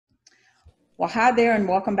Well, hi there, and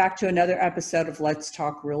welcome back to another episode of Let's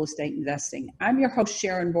Talk Real Estate Investing. I'm your host,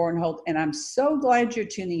 Sharon Vornholt, and I'm so glad you're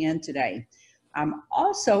tuning in today. I'm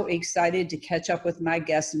also excited to catch up with my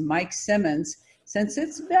guest, Mike Simmons, since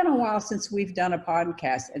it's been a while since we've done a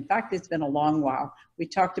podcast. In fact, it's been a long while. We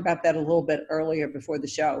talked about that a little bit earlier before the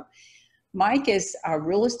show. Mike is a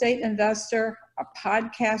real estate investor, a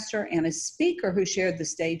podcaster, and a speaker who shared the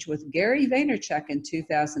stage with Gary Vaynerchuk in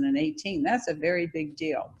 2018. That's a very big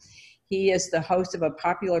deal. He is the host of a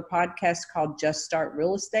popular podcast called Just Start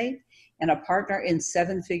Real Estate and a partner in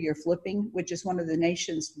Seven Figure Flipping, which is one of the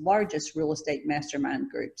nation's largest real estate mastermind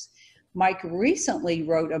groups. Mike recently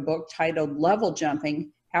wrote a book titled Level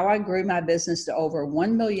Jumping: How I Grew My Business to Over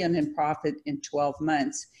 $1 million in Profit in 12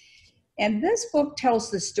 Months. And this book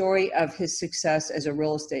tells the story of his success as a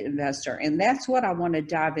real estate investor. And that's what I want to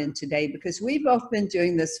dive in today, because we've both been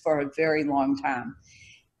doing this for a very long time.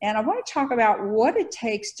 And I want to talk about what it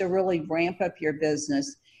takes to really ramp up your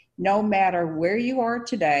business, no matter where you are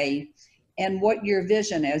today and what your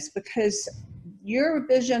vision is, because your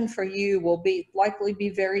vision for you will likely be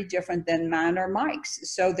very different than mine or Mike's.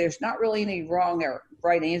 So there's not really any wrong or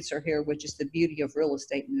right answer here, which is the beauty of real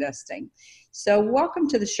estate investing. So welcome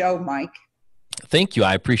to the show, Mike. Thank you.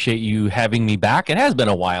 I appreciate you having me back. It has been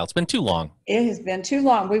a while. It's been too long. It has been too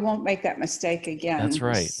long. We won't make that mistake again. That's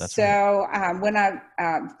right. When I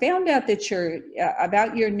found out that you're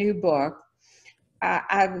about your new book,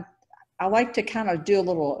 I like to kind of do a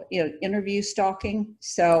little interview stalking.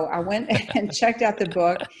 So I went and checked out the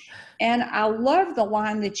book, and I love the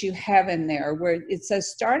line that you have in there where it says,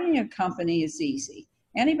 starting a company is easy.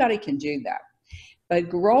 Anybody can do that. But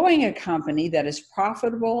growing a company that is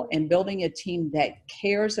profitable and building a team that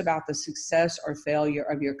cares about the success or failure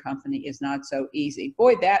of your company is not so easy.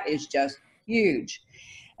 Boy, that is just huge.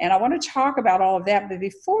 And I want to talk about all of that. But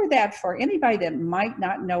before that, for anybody that might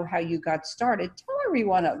not know how you got started, tell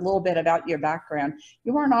everyone a little bit about your background.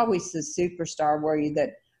 You weren't always the superstar, were you?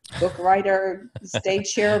 That book writer, stage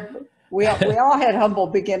share. We all had humble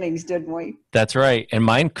beginnings, didn't we? That's right. And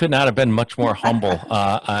mine could not have been much more humble.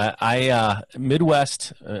 I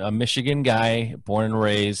Midwest, a Michigan guy, born and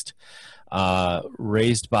raised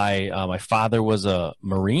by, my father was a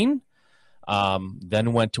Marine,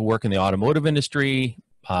 then went to work in the automotive industry,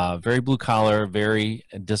 very blue collar, very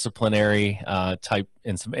disciplinary type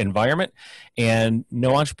environment, and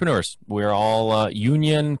no entrepreneurs. We're all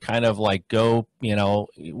union, kind of like go,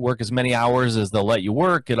 work as many hours as they'll let you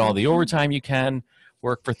work, get all the overtime you can,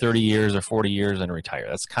 work for 30 years or 40 years and retire.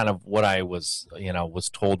 That's kind of what I was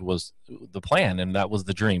told was the plan, and that was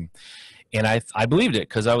the dream. And I believed it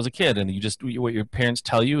because I was a kid, and what your parents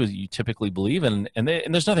tell you is you typically believe, and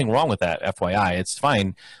there's nothing wrong with that, FYI, it's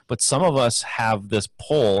fine. But some of us have this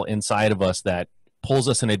pull inside of us that pulls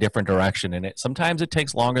us in a different direction, and sometimes it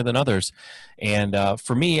takes longer than others. And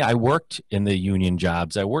for me, I worked in the union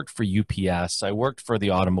jobs. I worked for UPS. I worked for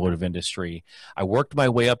the automotive industry. I worked my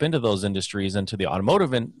way up into those industries, into the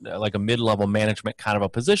automotive, and like a mid-level management kind of a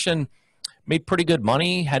position. Made pretty good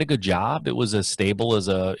money, had a good job. It was as stable as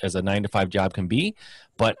a 9-to-5 job can be,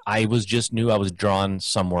 but I knew I was drawn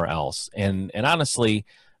somewhere else. And honestly,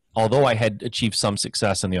 although I had achieved some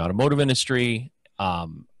success in the automotive industry,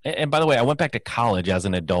 and by the way, I went back to college as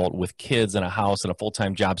an adult with kids and a house and a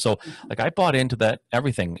full-time job. So like I bought into that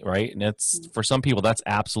everything, right? And it's, for some people, that's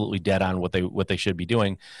absolutely dead on what they should be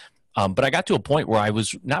doing. But I got to a point where I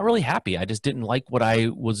was not really happy. I just didn't like what I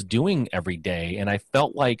was doing every day. And I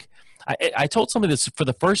felt like I told somebody this for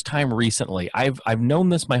the first time recently. I've known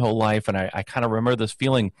this my whole life, and I kind of remember this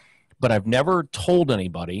feeling, but I've never told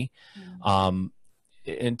anybody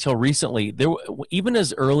until recently. Even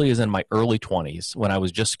as early as in my early 20s, when I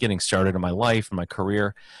was just getting started in my life and my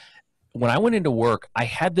career, when I went into work, I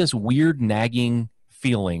had this weird nagging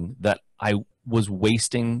feeling that I was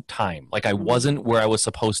wasting time. Like I wasn't where I was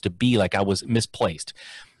supposed to be, like I was misplaced.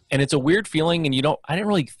 And it's a weird feeling, and I didn't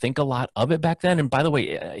really think a lot of it back then. And by the way,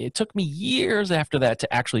 it took me years after that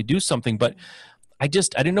to actually do something, but I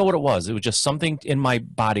didn't know what it was. It was just something in my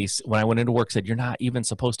body when I went into work said, you're not even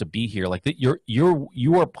supposed to be here. Like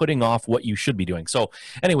you are putting off what you should be doing. So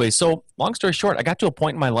anyway, long story short, I got to a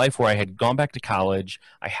point in my life where I had gone back to college.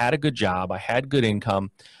 I had a good job. I had good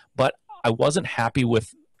income, but I wasn't happy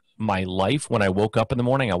with my life. When I woke up in the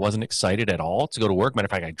morning, I wasn't excited at all to go to work. Matter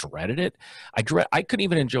of fact, I dreaded it. I couldn't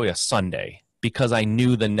even enjoy a Sunday because I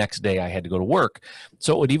knew the next day I had to go to work.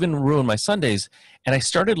 So it would even ruin my Sundays. And I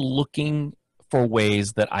started looking for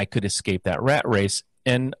ways that I could escape that rat race.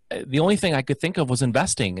 And the only thing I could think of was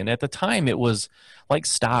investing. And at the time, it was like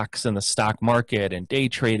stocks and the stock market and day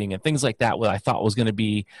trading and things like that, what I thought was going to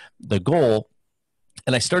be the goal.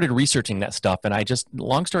 And I started researching that stuff, and I just,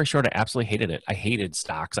 long story short, I absolutely hated it. I hated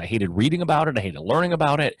stocks. I hated reading about it. I hated learning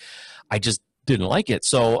about it. I just didn't like it.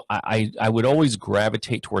 So I would always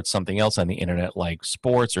gravitate towards something else on the internet, like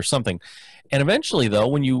sports or something. And eventually, though,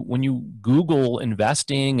 when you Google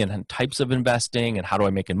investing and types of investing and how do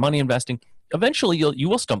I make money investing, eventually you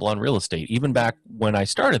will stumble on real estate. Even back when I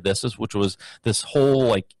started this, which was this whole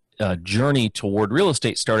like journey toward real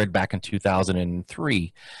estate, started back in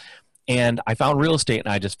 2003. And I found real estate,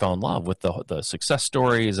 and I just fell in love with the success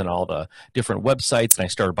stories and all the different websites. And I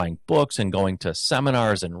started buying books and going to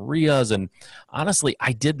seminars and RIAs. And honestly,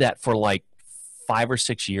 I did that for like 5 or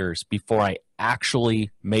 6 years before I actually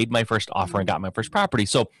made my first offer and got my first property.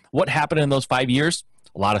 So what happened in those 5 years?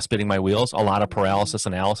 A lot of spinning my wheels, a lot of paralysis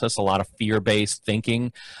analysis, a lot of fear-based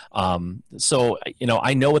thinking. So,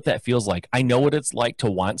 I know what that feels like. I know what it's like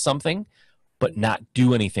to want something, but not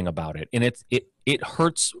do anything about it. And it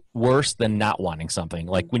hurts worse than not wanting something.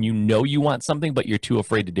 Like when you know you want something, but you're too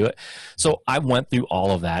afraid to do it. So I went through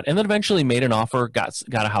all of that, and then eventually made an offer, got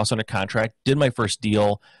a house under contract, did my first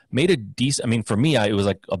deal, made a decent, I mean, for me, it was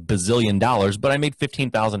like $1 bazillion, but I made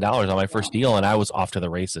 $15,000 on my first deal, and I was off to the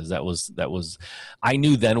races. That was, I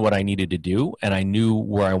knew then what I needed to do, and I knew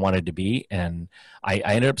where I wanted to be. And I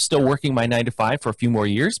ended up still working my 9 to 5 for a few more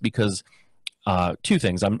years because two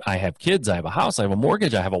things. I have kids, I have a house, I have a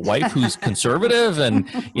mortgage, I have a wife who's conservative, and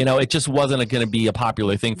it just wasn't going to be a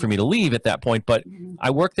popular thing for me to leave at that point. But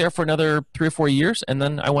I worked there for another 3 or 4 years, and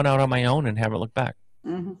then I went out on my own and haven't looked back.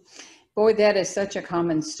 Mm-hmm. Boy, that is such a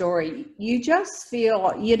common story. You just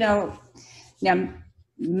feel, now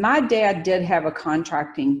my dad did have a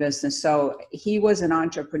contracting business, so he was an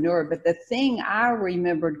entrepreneur. But the thing I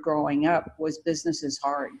remembered growing up was business is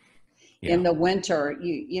hard. Yeah. In the winter,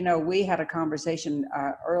 we had a conversation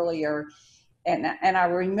earlier, and I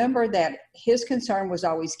remember that his concern was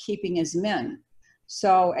always keeping his men.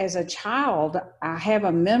 So as a child, I have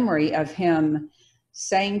a memory of him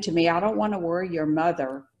saying to me, "I don't want to worry your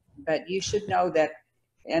mother, but you should know that."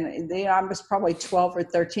 And then I was probably 12 or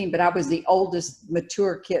 13, but I was the oldest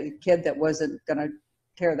mature kid that wasn't going to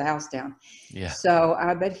tear the house down. Yeah. So,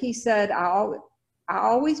 but he said, I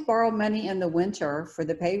always borrow money in the winter for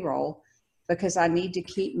the payroll, because I need to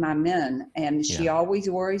keep my men, and she always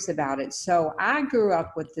worries about it. So I grew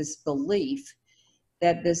up with this belief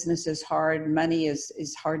that business is hard, money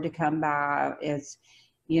is hard to come by, is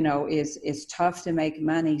tough to make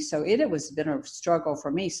money. So it was been a struggle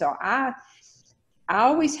for me. So I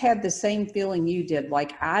always had the same feeling you did,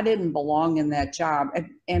 like I didn't belong in that job.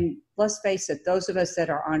 And let's face it, those of us that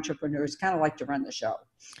are entrepreneurs kind of like to run the show.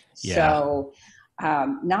 Yeah. So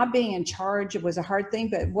not being in charge was a hard thing.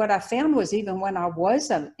 But what I found was, even when I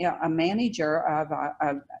was a manager of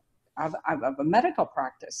a medical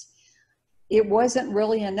practice, it wasn't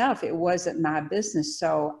really enough. It wasn't my business.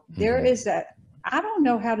 So there is I don't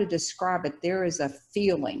know how to describe it. There is a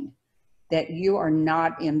feeling that you are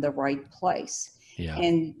not in the right place. Yeah.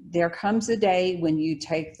 And there comes a day when you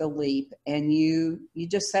take the leap and you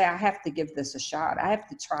just say, I have to give this a shot. I have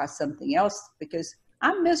to try something else, because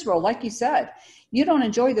I'm miserable. Like you said, you don't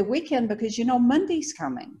enjoy the weekend because Monday's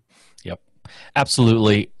coming. Yep,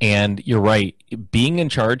 absolutely. And you're right. Being in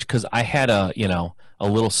charge, because I had a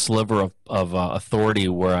little sliver of authority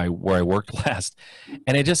where I worked last,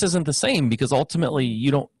 and it just isn't the same, because ultimately you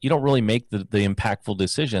don't really make the impactful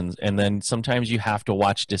decisions, and then sometimes you have to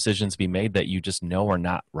watch decisions be made that you just know are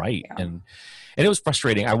not right. Yeah. And it was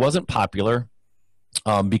frustrating. I wasn't popular.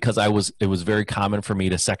 Because it was very common for me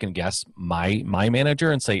to second guess my manager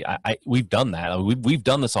and say, we've done that. We've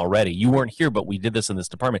done this already. You weren't here, but we did this in this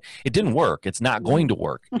department. It didn't work. It's not going to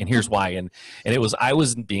work. And here's why. And I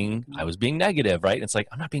was being negative, right? It's like,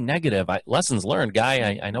 I'm not being negative. Lessons learned,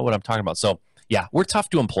 guy. I know what I'm talking about. So yeah, we're tough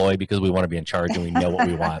to employ because we want to be in charge and we know what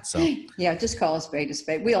we want. So yeah, just call a spade a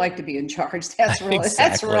spade. We like to be in charge. That's really,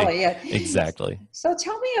 That's really it. Exactly. So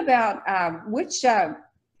tell me about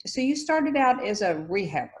so you started out as a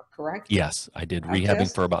rehabber, correct? Yes, I did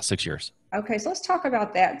rehabbing for about 6 years. Okay, so let's talk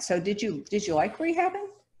about that. So did you like rehabbing?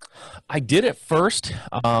 I did at first.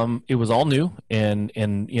 It was all new, and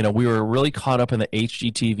we were really caught up in the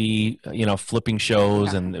HGTV, flipping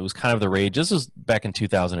shows, and it was kind of the rage. This was back in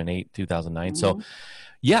 2008, 2009. Mm-hmm. So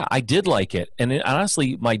yeah, I did like it. And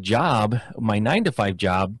honestly, my job, my 9 to 5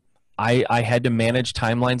 job, I had to manage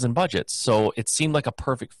timelines and budgets. So it seemed like a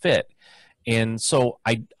perfect fit. And so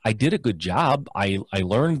I did a good job. I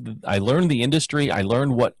learned the industry. I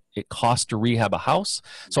learned what it costs to rehab a house.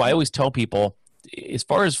 So I always tell people, as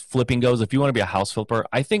far as flipping goes, if you want to be a house flipper,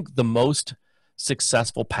 I think the most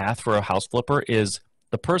successful path for a house flipper is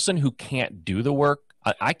the person who can't do the work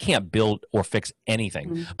I can't build or fix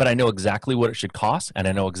anything, but I know exactly what it should cost, and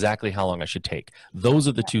I know exactly how long I should take. Those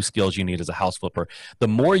are the two skills you need as a house flipper. The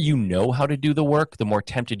more you know how to do the work, the more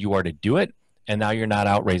tempted you are to do it. And now you're not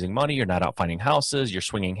out raising money. You're not out finding houses. You're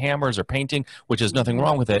swinging hammers or painting, which is nothing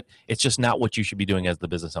wrong with it. It's just not what you should be doing as the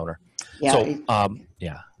business owner. Yeah. So,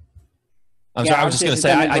 yeah. I'm sorry. I was just going to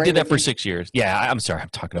say, I did that for 6 years. Yeah. I'm sorry. I'm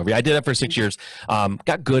talking over you. I did that for 6 years.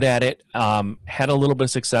 Got good at it. Had a little bit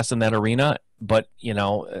of success in that arena, but you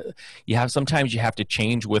sometimes you have to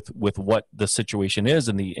change with what the situation is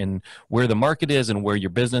and where the market is and where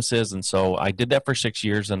your business is. And so I did that for 6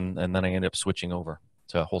 years, and then I ended up switching over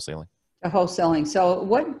to wholesaling. Wholesaling. So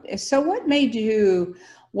what made you,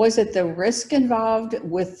 was it the risk involved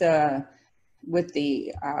with the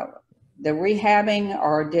rehabbing,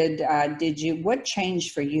 or what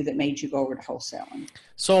changed for you that made you go over to wholesaling?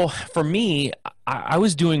 So for me, I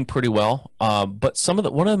was doing pretty well, but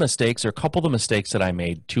one of the mistakes, or a couple of the mistakes that I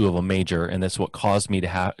made, two of them major, and that's what caused me to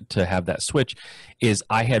have that switch, is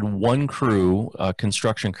I had one crew, a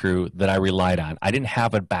construction crew, that I relied on. I didn't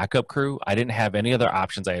have a backup crew. I didn't have any other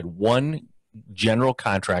options. I had one general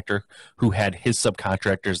contractor who had his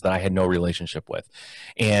subcontractors that I had no relationship with.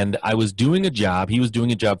 And I was doing a job. He was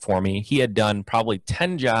doing a job for me. He had done probably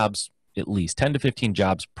 10 jobs, at least 10 to 15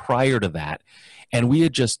 jobs prior to that. And we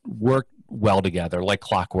had just worked well together, like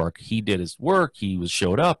clockwork. He did his work. He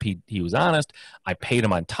showed up. He was honest. I paid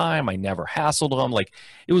him on time. I never hassled him. Like,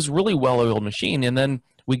 it was really well-oiled machine. And then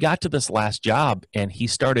we got to this last job, and he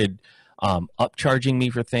started upcharging me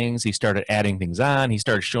for things. He started adding things on. He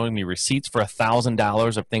started showing me receipts for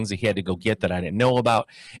 $1,000 of things that he had to go get that I didn't know about.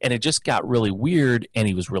 And it just got really weird, and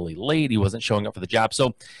he was really late. He wasn't showing up for the job.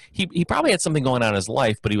 So he probably had something going on in his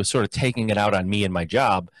life, but he was sort of taking it out on me and my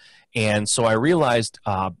job. And so I realized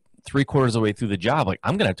 3/4 of the way through the job, like,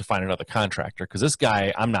 I'm going to have to find another contractor, because this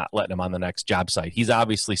guy, I'm not letting him on the next job site. He's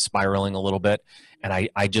obviously spiraling a little bit, and I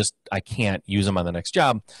can't use him on the next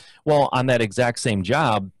job. Well, on that exact same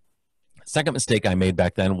job, second mistake I made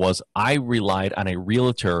back then was I relied on a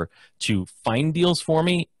realtor to find deals for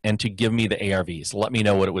me and to give me the ARVs, let me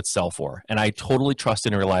know what it would sell for. And I totally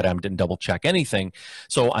trusted and relied on him, didn't double check anything.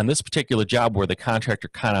 So on this particular job where the contractor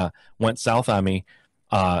kind of went south on me,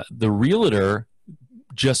 the realtor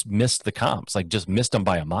just missed the comps, like just missed them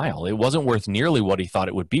by a mile. It wasn't worth nearly what he thought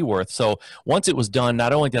it would be worth. So once it was done,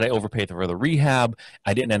 not only did I overpay for the rehab,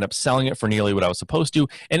 I didn't end up selling it for nearly what I was supposed to,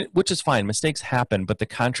 which is fine. Mistakes happen, but the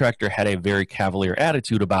contractor had a very cavalier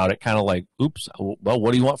attitude about it, kind of like, oops, well,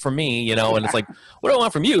 what do you want from me? And it's like, what I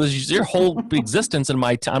want from you is your whole existence on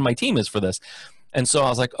my team is for this. And so I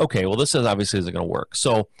was like, okay, well, this obviously isn't going to work.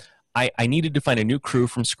 So I needed to find a new crew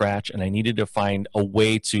from scratch, and I needed to find a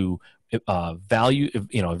way to evaluate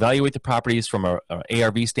the properties from a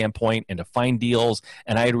ARV standpoint and to find deals.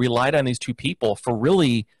 And I had relied on these two people for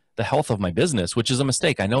really the health of my business, which is a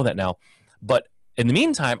mistake. I know that now. But in the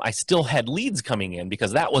meantime, I still had leads coming in,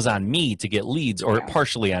 because that was on me to get leads, or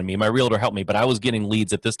partially on me. My realtor helped me, but I was getting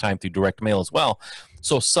leads at this time through direct mail as well.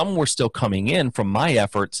 So some were still coming in from my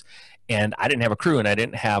efforts. And I didn't have a crew, and I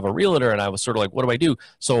didn't have a realtor, and I was sort of like, what do I do?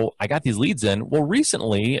 So I got these leads in. Well,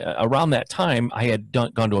 recently, around that time, I had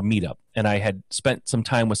gone to a meetup, and I had spent some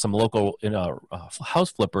time with some local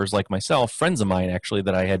house flippers like myself, friends of mine actually,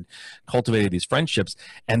 that I had cultivated these friendships,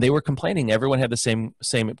 and they were complaining. Everyone had the same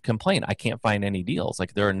complaint. I can't find any deals.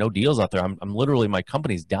 Like, there are no deals out there. I'm literally, my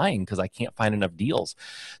company's dying because I can't find enough deals.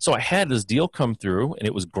 So I had this deal come through, and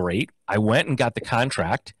it was great. I went and got the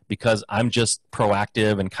contract because I'm just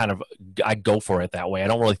proactive and kind of, I go for it that way. I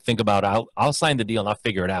don't really think about it. I'll sign the deal and I'll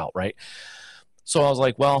figure it out, right? So I was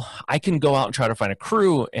like, well, I can go out and try to find a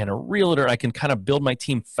crew and a realtor. I can kind of build my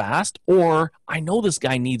team fast, or I know this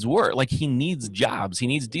guy needs work. Like, he needs jobs. He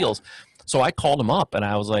needs deals. So I called him up and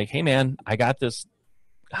I was like, hey man, I got this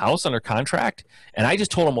house under contract. And I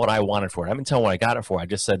just told him what I wanted for it. I didn't tell him what I got it for. I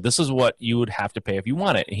just said, this is what you would have to pay if you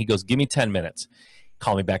want it. And he goes, give me 10 minutes.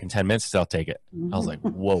 Call me back in 10 minutes. He said, I'll take it. I was like,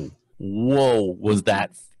 whoa, was that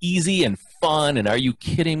easy and fun? And are you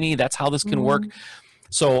kidding me? That's how this can work.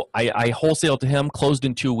 So I wholesaled to him, closed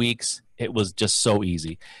in 2 weeks. It was just so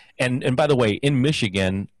easy. And by the way, in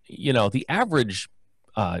Michigan, the average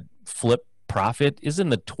flip profit is in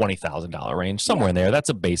the $20,000 range, somewhere in there. That's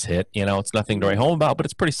a base hit. It's nothing to write home about, but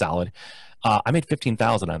it's pretty solid. I made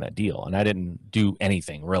 $15,000 on that deal, and I didn't do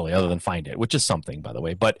anything really other than find it, which is something, by the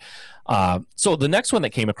way. But so the next one that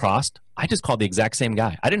came across, I just called the exact same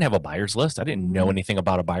guy. I didn't have a buyer's list. I didn't know anything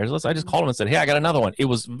about a buyer's list. I just called him and said, hey, I got another one. It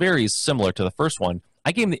was very similar to the first one.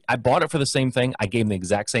 I bought it for the same thing. I gave him the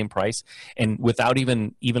exact same price, and without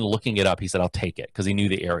even looking it up, he said, I'll take it, because he knew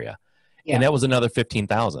the area. And that was another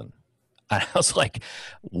 $15,000. And I was like,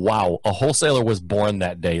 wow, a wholesaler was born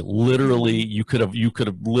that day. Literally, you could have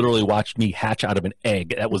literally watched me hatch out of an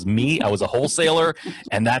egg. That was me. I was a wholesaler,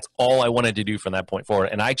 and that's all I wanted to do from that point forward.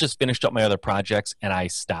 And I just finished up my other projects, and I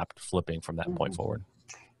stopped flipping from that point forward.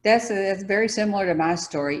 That's very similar to my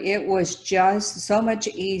story. It was just so much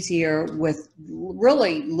easier with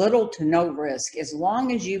really little to no risk. As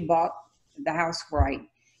long as you bought the house right,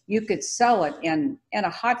 you could sell it in a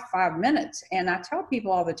hot 5 minutes. And I tell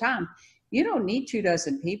people all the time, you don't need 24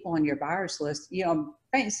 people on your buyers list. You know,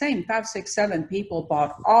 same 5, 6, 7 people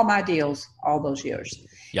bought all my deals all those years.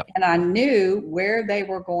 Yep. And I knew where they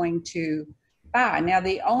were going to buy. Now,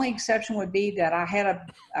 the only exception would be that I had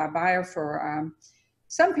a buyer for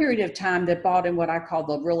some period of time that bought in what I call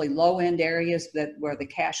the really low end areas where the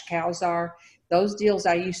cash cows are. Those deals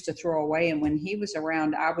I used to throw away. And when he was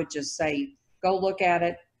around, I would just say, go look at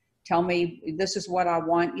it. Tell me, this is what I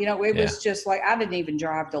want. You know, it was just like, I didn't even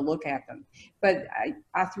drive to look at them, but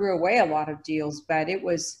I threw away a lot of deals, but it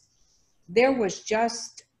was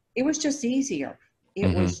just easier.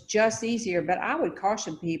 It was just easier, but I would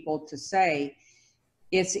caution people to say,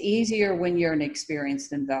 it's easier when you're an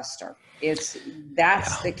experienced investor.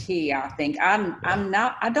 That's the key. I think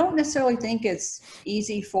I don't necessarily think it's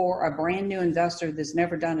easy for a brand new investor that's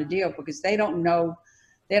never done a deal, because they don't know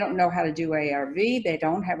how to do ARV. They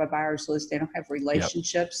don't have a buyer's list. They don't have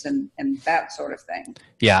relationships and that sort of thing.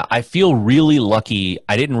 Yeah, I feel really lucky.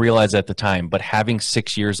 I didn't realize at the time, but having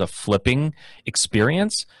 6 years of flipping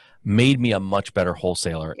experience made me a much better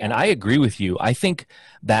wholesaler. Yeah. And I agree with you. I think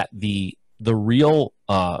that the real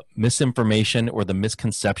misinformation or the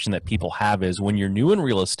misconception that people have is, when you're new in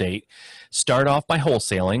real estate, start off by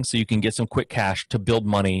wholesaling so you can get some quick cash to build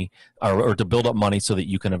money or to build up money so that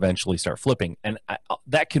you can eventually start flipping. And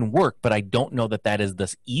that can work, but I don't know that is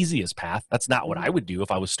the easiest path. That's not what I would do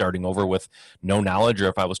if I was starting over with no knowledge, or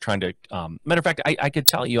if I was trying to, matter of fact, I could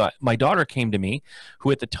tell you, my daughter came to me,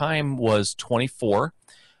 who at the time was 24,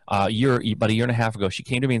 about a year and a half ago. She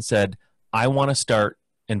came to me and said, I want to start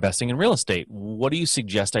investing in real estate. What do you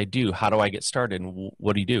suggest I do? How do I get started? And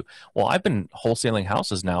what do you do? Well, I've been wholesaling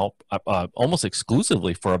houses now almost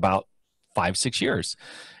exclusively for about 5, 6 years.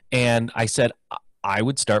 And I said, I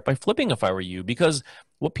would start by flipping if I were you, because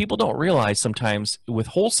what people don't realize sometimes with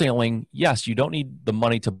wholesaling, yes, you don't need the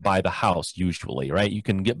money to buy the house usually, right? You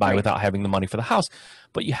can get by without having the money for the house,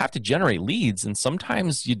 but you have to generate leads. And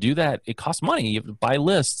sometimes you do that. It costs money. You have to buy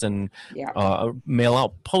lists and mail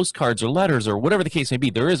out postcards or letters or whatever the case may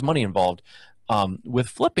be. There is money involved. With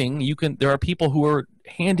flipping, there are people who are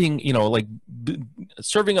handing,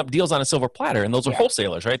 serving up deals on a silver platter, and those are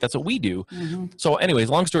wholesalers, right? That's what we do. So anyways,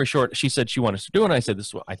 long story short, she said she wanted to do it. And I said, this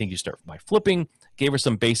is what I think you start by flipping. Gave her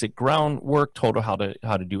some basic groundwork, told her how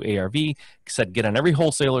to do ARV, said get on every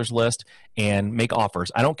wholesaler's list and make offers.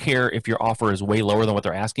 I don't care if your offer is way lower than what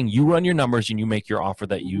they're asking. You run your numbers and you make your offer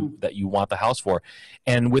that you want the house for.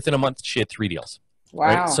 And within a month, she had 3 deals. Wow.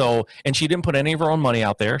 Right? So, and she didn't put any of her own money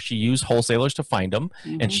out there. She used wholesalers to find them,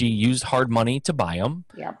 and she used hard money to buy them.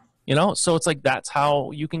 Yep. So it's like, that's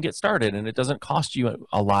how you can get started, and it doesn't cost you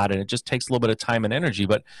a lot, and it just takes a little bit of time and energy.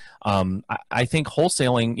 But I think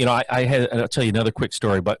wholesaling, I'll tell you another quick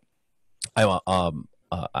story, but I'm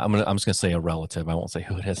just gonna say a relative. I won't say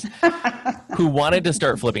who it is, who wanted to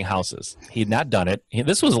start flipping houses. He had not done it.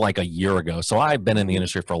 This was like a year ago, so I've been in the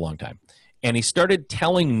industry for a long time. And he started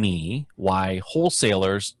telling me why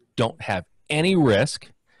wholesalers don't have any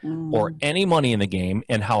risk or any money in the game,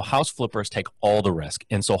 and how house flippers take all the risk.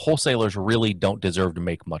 And so wholesalers really don't deserve to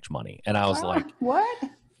make much money. And I was like, what?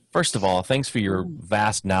 First of all, thanks for your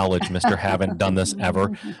vast knowledge, Mr. Haven't done this ever.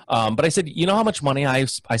 But I said, you know how much money I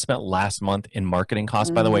spent last month in marketing costs?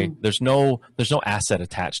 By the way, there's no asset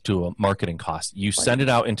attached to a marketing cost. You send it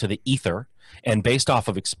out into the ether, and based off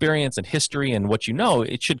of experience and history and what you know,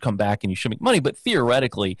 it should come back and you should make money. But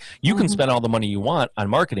theoretically, you can spend all the money you want on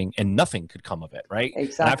marketing and nothing could come of it, right?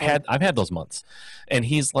 Exactly. And I've had those months. And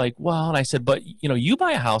he's like, well, and I said, but you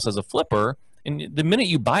buy a house as a flipper, and the minute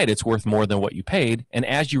you buy it, it's worth more than what you paid. And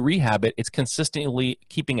as you rehab it, it's consistently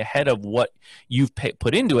keeping ahead of what you've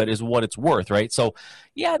put into it is what it's worth, right? So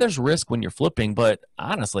yeah, there's risk when you're flipping, but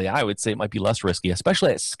honestly, I would say it might be less risky,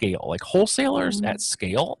 especially at scale. Like wholesalers at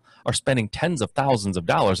scale are spending tens of thousands of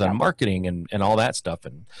dollars on marketing and all that stuff.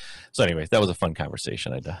 And so anyways, that was a fun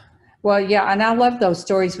conversation. Well, yeah. And I love those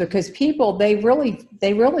stories because people, they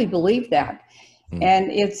really believe that.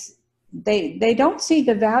 And they don't see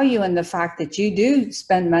the value in the fact that you do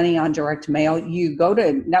spend money on direct mail. You go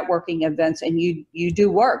to networking events and you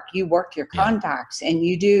do work. You work your contacts and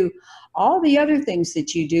you do all the other things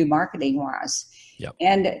that you do marketing wise. Yep.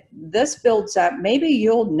 And this builds up. Maybe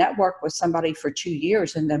you'll network with somebody for 2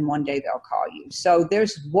 years and then one day they'll call you. So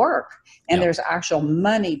there's work and Yep. there's actual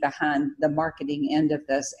money behind the marketing end of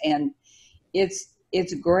this. And it's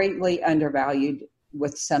greatly undervalued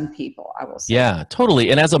with some people, I will say. Yeah,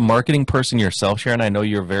 totally. And as a marketing person yourself, Sharon, I know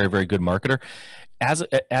you're a very, very good marketer. As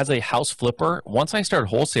a house flipper, once I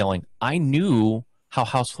started wholesaling, I knew how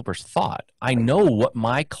house flippers thought. I know what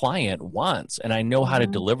my client wants, and I know how to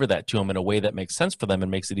deliver that to them in a way that makes sense for them and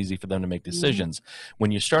makes it easy for them to make decisions.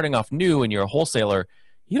 When you're starting off new and you're a wholesaler,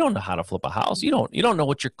 you don't know how to flip a house. You don't know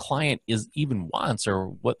what your client even wants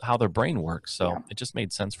or how their brain works. So it just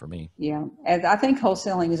made sense for me. Yeah. And I think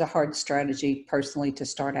wholesaling is a hard strategy personally to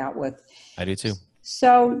start out with. I do too.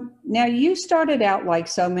 So now you started out like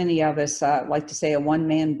so many of us, like to say a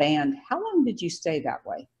one-man band. How long did you stay that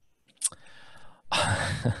way?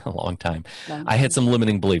 A long time. I had some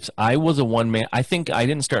limiting beliefs. I was a one-man. I think I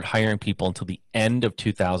didn't start hiring people until the end of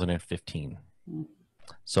 2015.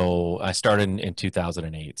 So I started in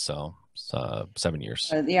 2008. So 7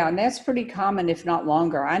 years. Yeah, and that's pretty common, if not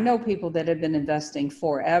longer. I know people that have been investing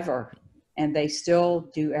forever and they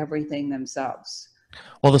still do everything themselves.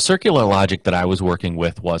 Well, the circular logic that I was working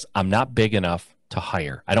with was I'm not big enough to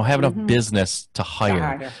hire. I don't have enough business to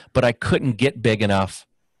hire, but I couldn't get big enough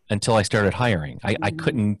until I started hiring. I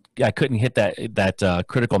couldn't hit that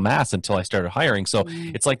critical mass until I started hiring. So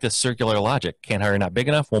it's like this circular logic. Can't hire not big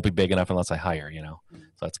enough, won't be big enough unless I hire, you know.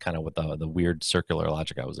 So that's kind of what the weird circular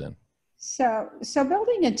logic I was in. So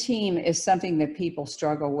building a team is something that people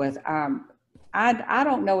struggle with. I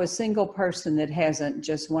don't know a single person that hasn't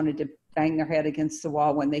just wanted to bang their head against the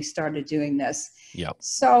wall when they started doing this. Yep.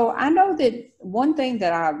 So I know that one thing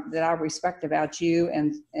that I respect about you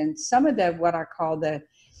and some of what I call the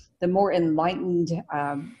more enlightened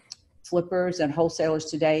flippers and wholesalers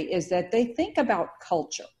today is that they think about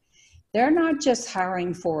culture. They're not just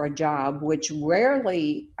hiring for a job, which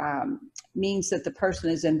rarely means that the person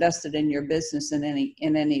is invested in your business in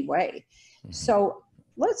any way. So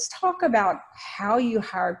let's talk about how you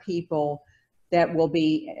hire people that will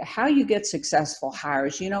be, how you get successful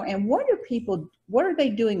hires, and what are they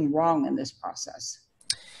doing wrong in this process?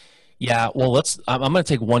 Yeah, well, I'm going to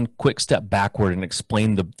take one quick step backward and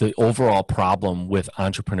explain the overall problem with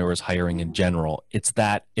entrepreneurs hiring in general. It's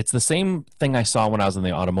the same thing I saw when I was in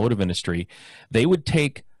the automotive industry. They would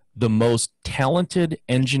take the most talented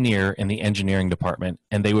engineer in the engineering department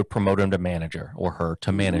and they would promote him to manager or her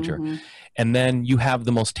to manager. And then you have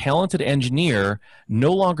the most talented engineer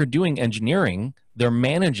no longer doing engineering. They're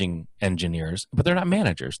managing engineers, but they're not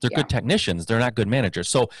managers. They're good technicians. They're not good managers.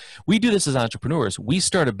 So we do this as entrepreneurs. We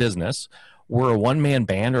start a business. We're a one-man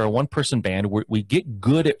band or a one-person band. We get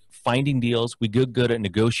good at finding deals. We get good at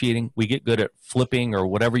negotiating. We get good at flipping or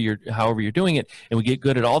however you're doing it. And we get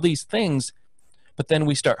good at all these things. But then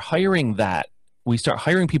we start hiring we start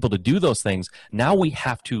hiring people to do those things. Now we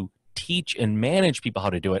have to teach and manage people how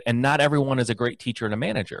to do it, and not everyone is a great teacher and a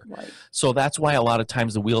manager. So that's why a lot of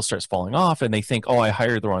times the wheel starts falling off and they think, oh, I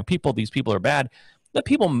hired the wrong people, these people are bad. The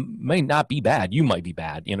people may not be bad. You might be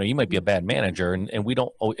bad. You might be a bad manager, and we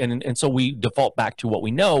don't and so we default back to what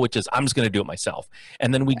we know, which is I'm just going to do it myself,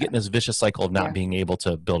 and then we get in this vicious cycle of not being able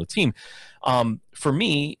to build a team. For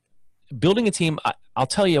me, building a team, I'll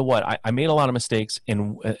tell you what, I made a lot of mistakes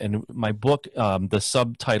in my book. The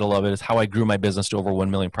subtitle of it is How I Grew My Business to Over 1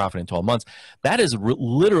 Million Profit in 12 Months. That is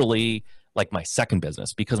literally like my second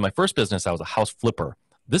business, because my first business, I was a house flipper.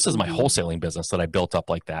 This is my wholesaling business that I built up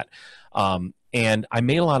like that. And I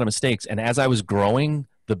made a lot of mistakes. And as I was growing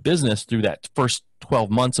the business through that first 12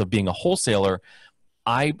 months of being a wholesaler,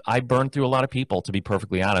 I burned through a lot of people, to be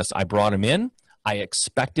perfectly honest. I brought them in. I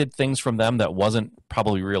expected things from them that wasn't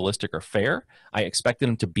probably realistic or fair. I expected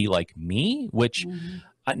them to be like me, which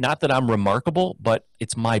not that I'm remarkable, but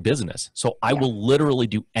it's my business. So I will literally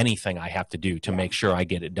do anything I have to do to make sure I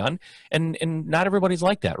get it done. And not everybody's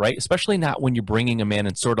like that, right? Especially not when you're bringing them in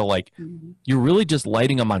and sort of like you're really just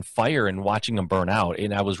lighting them on fire and watching them burn out.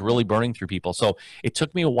 And I was really burning through people. So it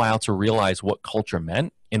took me a while to realize what culture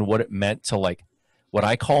meant and what it meant to, like, what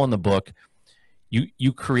I call in the book,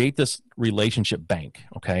 you create this relationship bank,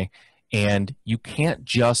 okay? And you can't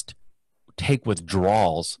just take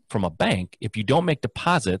withdrawals from a bank. If you don't make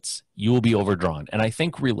deposits, you will be overdrawn. And I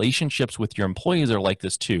think relationships with your employees are like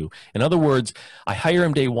this too. In other words, I hire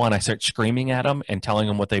them day one, I start screaming at them and telling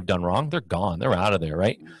them what they've done wrong. They're gone. They're out of there,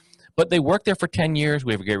 right? But they work there for 10 years.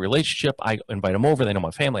 We have a great relationship. I invite them over. They know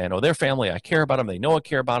my family. I know their family. I care about them. They know I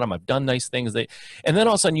care about them. I've done nice things. And then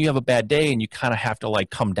all of a sudden you have a bad day and you kind of have to like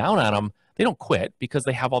come down on them. they don't quit because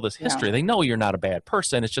they have all this history. Yeah. They know you're not a bad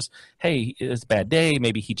person. It's just, hey, it's a bad day.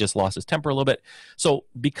 Maybe he just lost his temper a little bit. So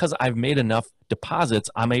because I've made enough deposits,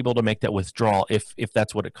 I'm able to make that withdrawal if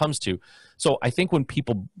that's what it comes to. So I think when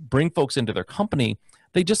people bring folks into their company,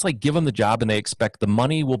 they just like give them the job and they expect the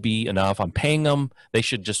money will be enough. I'm paying them. They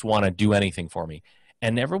should just want to do anything for me.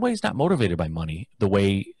 And everybody's not motivated by money the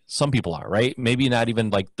way some people are, right? Maybe not even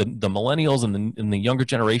like the millennials and the younger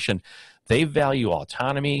generation. They value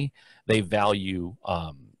autonomy. They value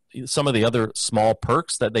some of the other small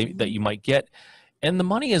perks that you might get. And the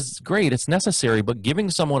money is great. It's necessary, but giving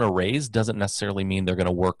someone a raise doesn't necessarily mean they're going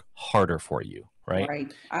to work harder for you, right?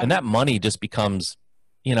 Right. And that money just becomes,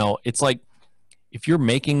 it's like, if you're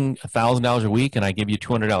making $1,000 a week and I give you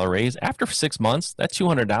 $200 raise, after 6 months, that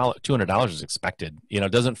 $200 is expected.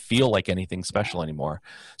 It doesn't feel like anything special anymore.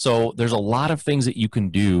 So there's a lot of things that you can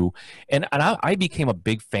do. And I became a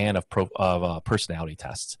big fan of personality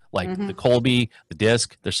tests, like the Colby, the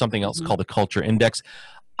DISC. There's something else called the Culture Index.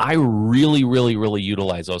 I really, really, really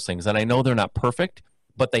utilize those things. And I know they're not perfect,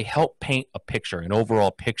 but they help paint a picture, an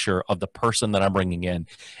overall picture of the person that I'm bringing in.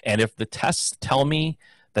 And if the tests tell me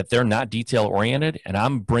that they're not detail oriented and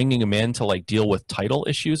I'm bringing them in to like deal with title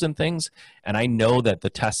issues and things, and I know that the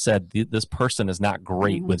test said this person is not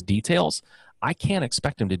great with details, I can't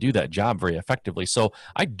expect him to do that job very effectively. So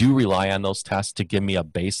I do rely on those tests to give me a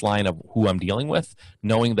baseline of who I'm dealing with,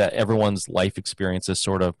 knowing that everyone's life experiences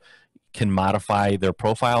sort of can modify their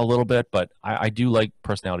profile a little bit, but I do like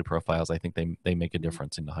personality profiles. I think they make a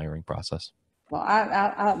difference in the hiring process. Well,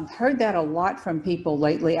 I've heard that a lot from people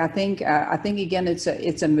lately. I think again, it's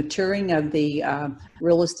a maturing of the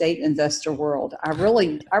real estate investor world. I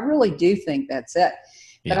really do think that's it.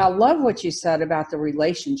 But I love what you said about the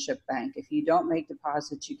relationship bank. If you don't make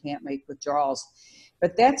deposits, you can't make withdrawals.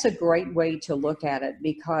 But that's a great way to look at it,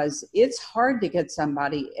 because it's hard to get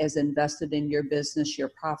somebody as invested in your business, your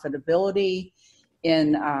profitability,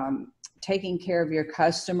 in taking care of your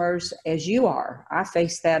customers as you are. I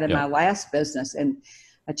faced that in my last business. And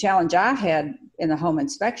a challenge I had in the home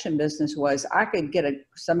inspection business was I could get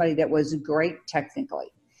somebody that was great technically.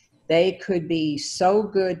 They could be so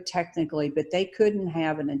good technically, but they couldn't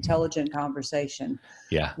have an intelligent conversation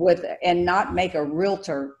and not make a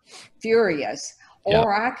realtor furious.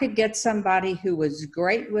 Or I could get somebody who was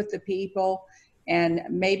great with the people and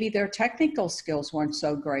maybe their technical skills weren't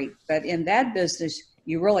so great. But in that business,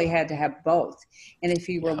 you really had to have both. And if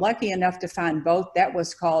you were lucky enough to find both, that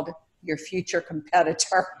was called your future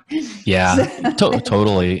competitor. Yeah,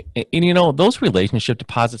 totally. And those relationship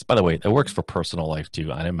deposits, by the way, that works for personal life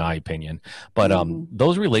too, in my opinion. But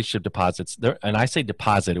those relationship deposits, and I say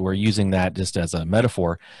deposit, we're using that just as a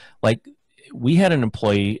metaphor. Like we had an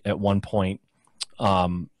employee at one point,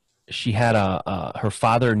 she had her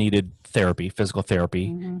father needed therapy, physical therapy,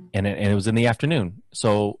 and it was in the afternoon.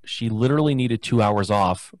 So she literally needed 2 hours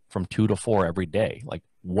off from 2 to 4 every day. Like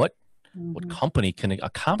what company can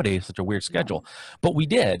accommodate such a weird schedule? But we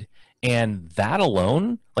did. And that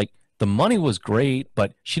alone, like the money was great,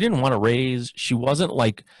 but she didn't want to raise. She wasn't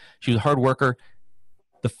like, she was a hard worker.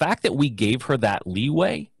 The fact that we gave her that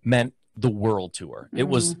leeway meant the world to her. It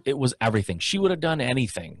was everything. She would have done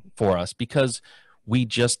anything for us because we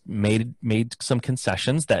just made some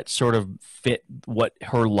concessions that sort of fit what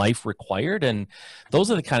her life required. And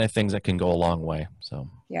those are the kind of things that can go a long way. So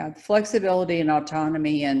yeah, flexibility and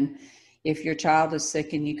autonomy. And if your child is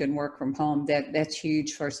sick and you can work from home, that's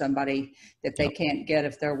huge for somebody that they can't get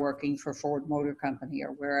if they're working for Ford Motor Company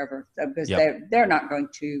or wherever, because they're not going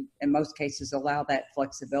to, in most cases, allow that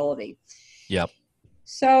flexibility. Yep.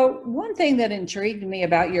 So one thing that intrigued me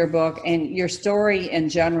about your book and your story in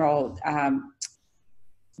general,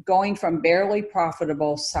 going from barely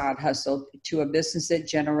profitable side hustle to a business that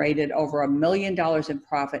generated over $1 million in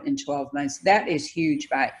profit in 12 months, that is huge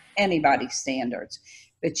by anybody's standards.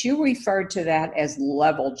 But you referred to that as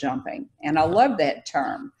level jumping, and I love that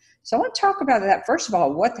term. So I want to talk about that. First of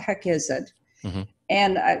all, what the heck is it?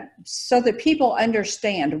 And so that people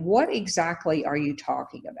understand, what exactly are you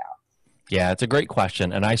talking about? Yeah, it's a great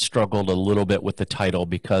question. And I struggled a little bit with the title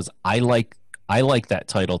because I like that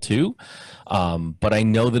title too, but I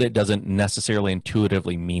know that it doesn't necessarily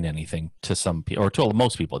intuitively mean anything to some people, or to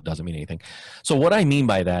most people, it doesn't mean anything. So what I mean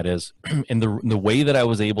by that is, in the way that I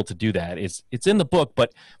was able to do that is, it's in the book,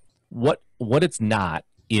 but what it's not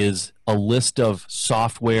is a list of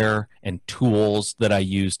software and tools that I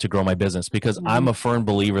use to grow my business, because I'm a firm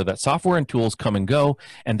believer that software and tools come and go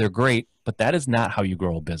and they're great, but that is not how you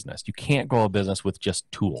grow a business. You can't grow a business with just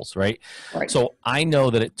tools, right? So I know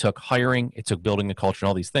that it took hiring, it took building the culture and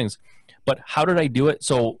all these things, but how did I do it?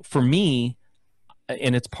 So for me,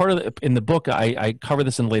 and it's part of in the book, I cover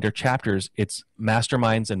this in later chapters. It's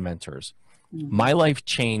masterminds and mentors. My life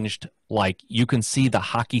changed. Like, you can see the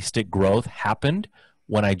hockey stick growth happened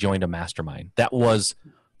when I joined a mastermind that was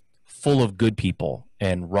full of good people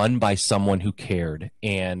and run by someone who cared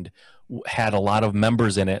and had a lot of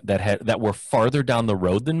members in it that were farther down the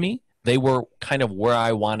road than me. They were kind of where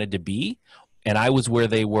I wanted to be, and I was where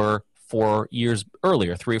they were 4 years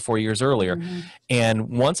earlier, 3 or 4 years earlier. And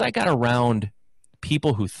once I got around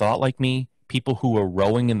people who thought like me, people who were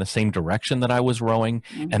rowing in the same direction that I was rowing,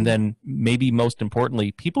 and then maybe most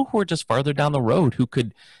importantly, people who were just farther down the road who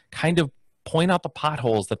could kind of point out the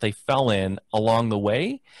potholes that they fell in along the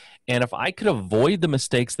way. And if I could avoid the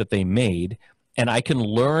mistakes that they made, and I can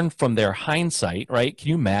learn from their hindsight, right? Can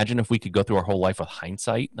you imagine if we could go through our whole life with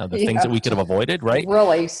hindsight, the things that we could have avoided, right?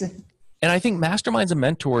 Really. And I think masterminds and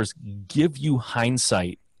mentors give you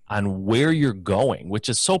hindsight on where you're going, which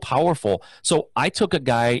is so powerful. So I took a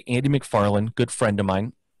guy, Andy McFarland, good friend of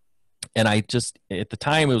mine, and I just, at the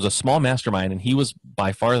time, it was a small mastermind, and he was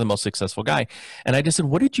by far the most successful guy. And I just said,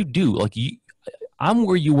 what did you do? Like, I'm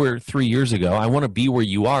where you were 3 years ago. I want to be where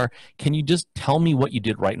you are. Can you just tell me what you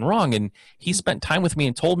did right and wrong? And he spent time with me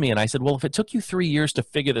and told me, and I said, well, if it took you 3 years to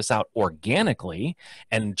figure this out organically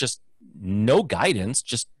and just no guidance,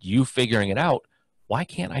 just you figuring it out, why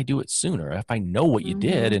can't I do it sooner if I know what you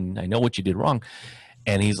did and I know what you did wrong?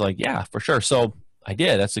 And he's like, yeah, for sure. So I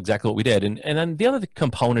did. That's exactly what we did. And then the other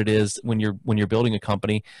component is when you're building a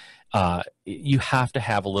company, you have to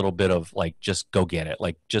have a little bit of like, just go get it.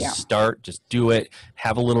 Like, just start, just do it,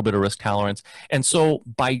 have a little bit of risk tolerance. And so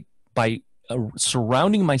by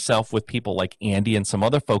surrounding myself with people like Andy and some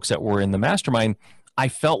other folks that were in the mastermind, I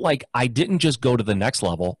felt like I didn't just go to the next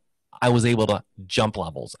level. I was able to jump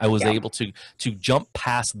levels. I was able to jump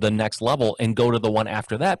past the next level and go to the one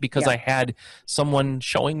after that because I had someone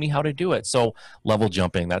showing me how to do it. So level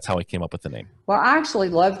jumping, that's how I came up with the name. Well, I actually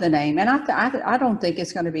love the name, and I don't think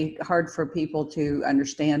it's going to be hard for people to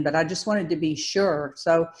understand, but I just wanted to be sure.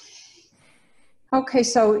 So, okay,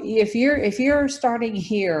 so if you're starting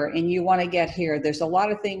here and you want to get here, there's a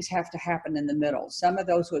lot of things have to happen in the middle. Some of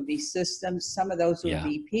those would be systems. Some of those would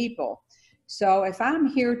be people. So if I'm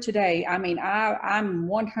here today, I mean, I'm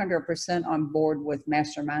 100% on board with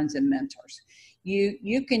masterminds and mentors.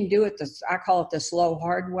 You can do it, I call it the slow,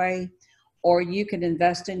 hard way, or you can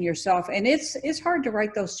invest in yourself. And it's hard to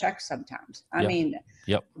write those checks sometimes. I mean,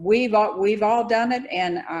 we've all done it,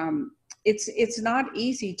 and it's not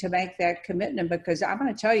easy to make that commitment because I'm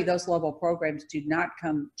going to tell you, those level programs do not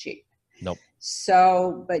come cheap. Nope.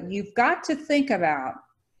 So, but you've got to think about,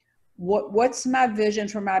 what's my vision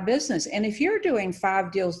for my business? And if you're doing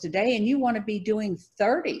 5 deals today and you want to be doing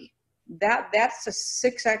 30, that's a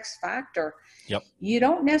 6x factor. Yep. You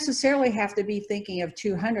don't necessarily have to be thinking of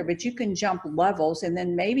 200, but you can jump levels. And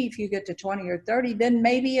then maybe if you get to 20 or 30, then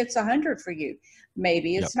maybe it's 100 for you.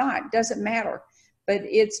 Maybe it's not, doesn't matter. But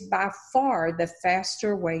it's by far the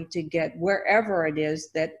faster way to get wherever it is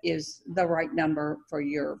that is the right number for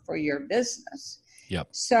your business. Yep.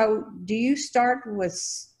 So do you start with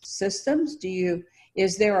systems?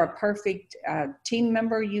 Is there a perfect team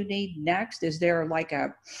member you need next? Is there like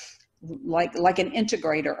an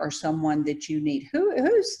integrator or someone that you need?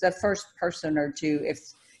 Who's the first person or two? If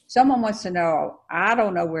someone wants to know, I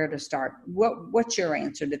don't know where to start, what's your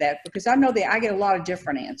answer to that? Because I know that I get a lot of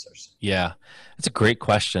different answers. Yeah, it's a great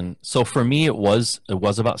question. So for me, it was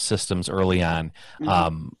about systems early on.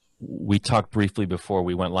 We talked briefly before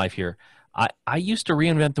we went live here. I used to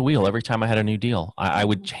reinvent the wheel every time I had a new deal. I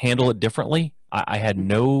would handle it differently. I had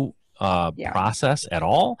no process at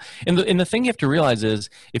all. And the thing you have to realize is,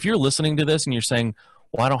 if you're listening to this and you're saying,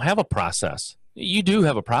 well, I don't have a process. You do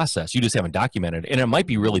have a process. You just haven't documented it. And it might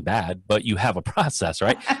be really bad, but you have a process,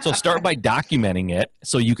 right? So start by documenting it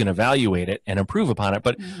so you can evaluate it and improve upon it.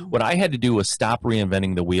 But what I had to do was stop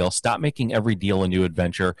reinventing the wheel, stop making every deal a new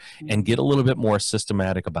adventure, and get a little bit more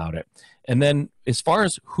systematic about it. And then as far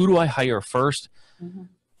as who do I hire first,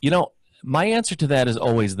 my answer to that is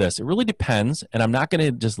always this. It really depends. And I'm not going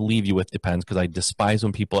to just leave you with depends, because I despise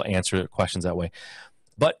when people answer questions that way.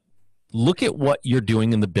 But look at what you're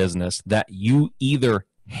doing in the business that you either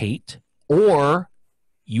hate or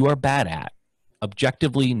you are bad at,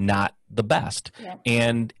 objectively not the best.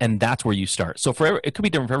 And that's where you start. So it could be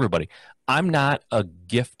different for everybody. I'm not a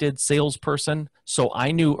gifted salesperson, so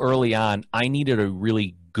I knew early on I needed a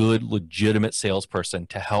really good, legitimate salesperson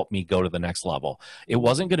to help me go to the next level. It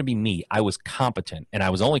wasn't going to be me. I was competent, and I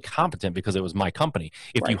was only competent because it was my company.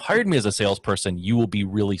 If you hired me as a salesperson, you will be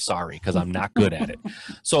really sorry because I'm not good at it.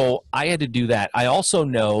 So I had to do that. I also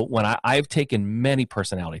know when I've taken many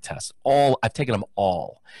personality tests, I've taken them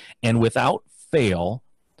all, and without fail,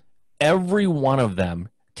 every one of them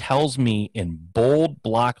tells me in bold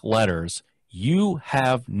block letters, you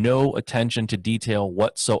have no attention to detail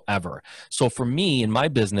whatsoever. So for me in my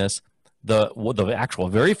business, the actual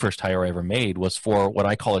very first hire I ever made was for what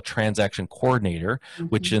I call a transaction coordinator,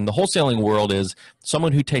 which in the wholesaling world is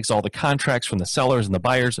someone who takes all the contracts from the sellers and the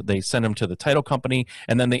buyers, they send them to the title company,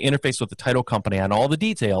 and then they interface with the title company on all the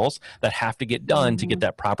details that have to get done to get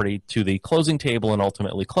that property to the closing table and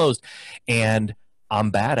ultimately closed. And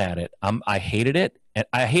I'm bad at it. I hated it. And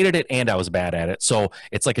I hated it and I was bad at it. So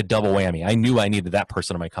it's like a double whammy. I knew I needed that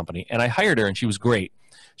person in my company, and I hired her, and she was great.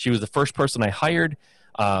 She was the first person I hired.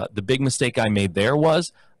 The big mistake I made there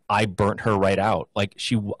was I burnt her right out. Like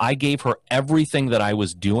I gave her everything that I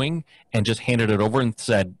was doing and just handed it over and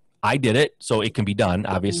said, I did it, so it can be done.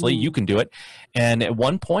 Obviously, you can do it. And at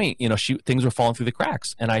one point, things were falling through the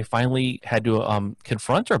cracks, and I finally had to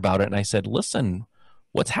confront her about it. And I said, listen,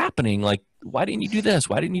 what's happening? Like, why didn't you do this?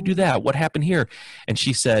 Why didn't you do that? What happened here? And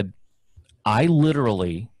she said, I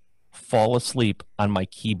literally fall asleep on my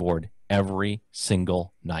keyboard every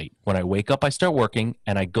single night. When I wake up, I start working,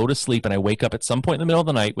 and I go to sleep, and I wake up at some point in the middle of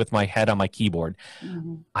the night with my head on my keyboard.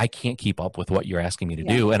 I can't keep up with what you're asking me to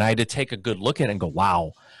do. And I had to take a good look at it and go,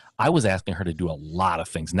 wow, I was asking her to do a lot of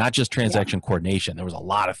things, not just transaction coordination. There was a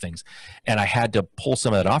lot of things, and I had to pull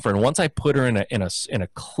some of that off her. And once I put her in a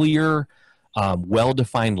clear,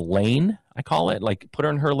 well-defined lane, I call it, like put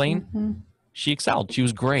her in her lane, she excelled. She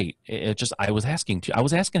was great. I was asking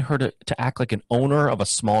her to act like an owner of a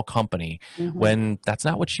small company when that's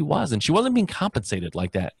not what she was. And she wasn't being compensated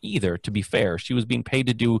like that either, to be fair. She was being paid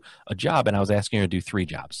to do a job, and I was asking her to do 3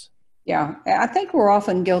 jobs. Yeah, I think we're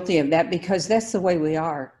often guilty of that because that's the way we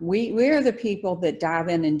are. We're the people that dive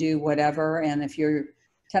in and do whatever. And if you're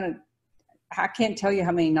I can't tell you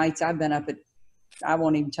how many nights I've been up at, I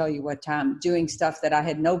won't even tell you what time, doing stuff that I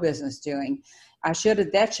had no business doing.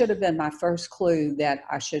 That should have been my first clue that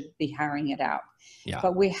I should be hiring it out. Yeah.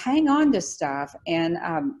 But we hang on to stuff, and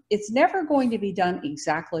it's never going to be done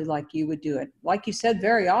exactly like you would do it. Like you said,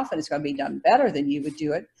 very often it's going to be done better than you would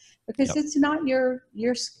do it because it's not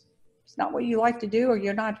it's not what you like to do, or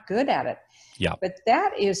you're not good at it. Yeah. But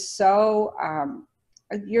that is so,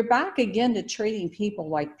 you're back again to treating people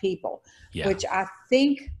like people, which I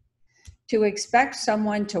think, to expect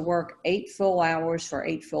someone to work 8 full hours for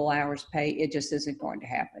 8 full hours pay, it just isn't going to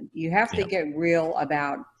happen. You have to get real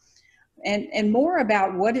about, and more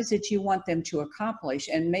about what is it you want them to accomplish.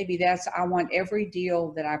 And maybe that's, I want every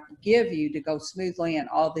deal that I give you to go smoothly and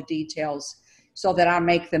all the details so that I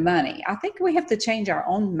make the money. I think we have to change our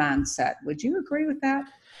own mindset. Would you agree with that?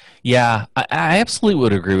 Yeah, I absolutely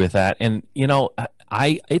would agree with that. And,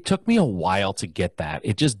 it took me a while to get that.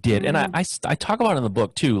 It just did. And I talk about it in the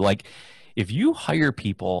book too. Like, if you hire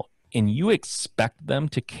people and you expect them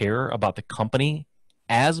to care about the company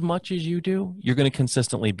as much as you do, you're going to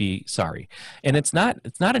consistently be sorry. And it's not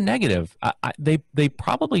a negative. They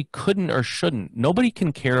probably couldn't or shouldn't. Nobody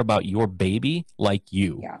can care about your baby like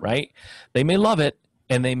you, right? They may love it,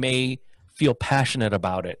 and they may feel passionate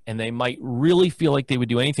about it, and they might really feel like they would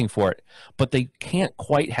do anything for it, but they can't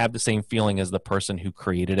quite have the same feeling as the person who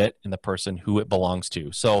created it and the person who it belongs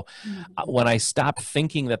to. So when I stopped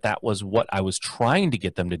thinking that was what I was trying to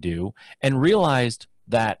get them to do, and realized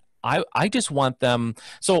that I just want them.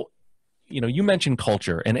 So, you mentioned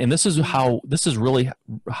culture, and this is really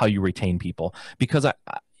how you retain people, because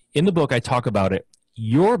in the book I talk about it.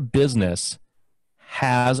 Your business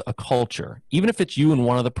has a culture, even if it's you and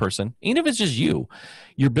one other person, even if it's just you,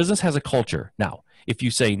 your business has a culture. Now, if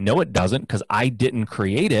you say, no, it doesn't, because I didn't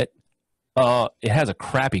create it, it has a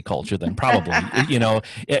crappy culture then probably.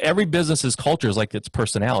 Every business's culture is like its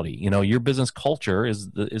personality. Your business culture is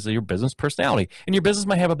your business personality, and your business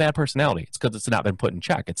might have a bad personality. It's because it's not been put in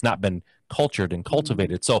check. It's not been cultured and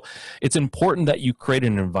cultivated. So it's important that you create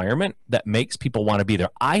an environment that makes people want to be there.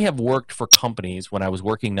 I have worked for companies when I was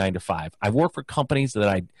working 9 to 5. I've worked for companies that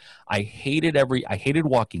I hated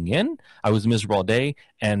walking in. I was miserable all day,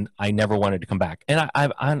 and I never wanted to come back. And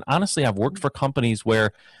honestly, I've worked for companies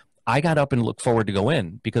where I got up and looked forward to go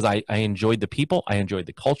in because I enjoyed the people. I enjoyed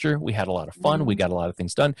the culture. We had a lot of fun. We got a lot of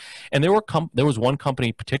things done. And there was one company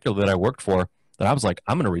in particular that I worked for that I was like,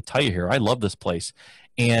 I'm going to retire here. I love this place.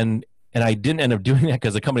 And I didn't end up doing that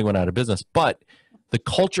because the company went out of business. But the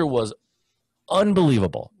culture was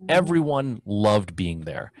unbelievable. Everyone loved being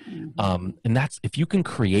there. And that's, if you can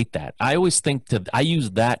create that, I always think I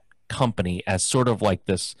use that company as sort of like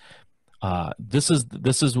this. This is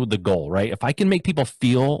the goal, right? If I can make people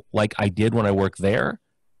feel like I did when I worked there,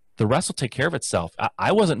 the rest will take care of itself.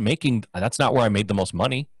 I wasn't making, that's not where I made the most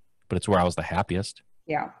money, but it's where I was the happiest.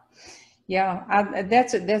 Yeah. Yeah,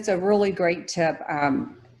 that's a really great tip.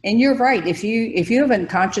 And you're right. If you haven't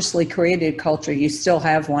consciously created culture, you still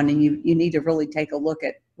have one, and you need to really take a look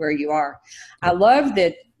at where you are. I Yep. love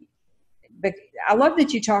that. But I love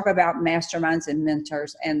that you talk about masterminds and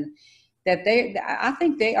mentors, and that I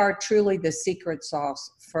think they are truly the secret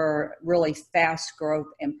sauce for really fast growth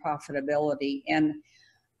and profitability. And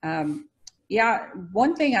um, yeah,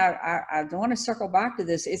 one thing I want to circle back to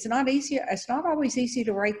this. It's not easy. It's not always easy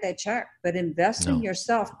to write that check, but invest in No.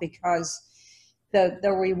 yourself, because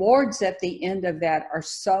the rewards at the end of that are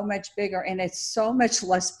so much bigger, and it's so much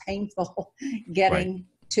less painful Right. getting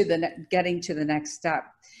to the next step.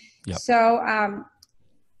 Yep. So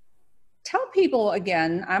tell people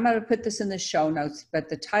again, I'm going to put this in the show notes, but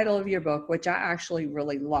the title of your book, which I actually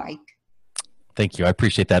really like. Thank you. I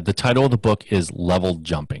appreciate that. The title of the book is Level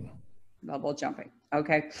Jumping. Level Jumping.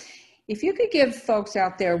 Okay. If you could give folks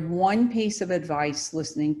out there one piece of advice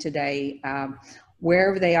listening today,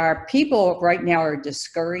 wherever they are, people right now are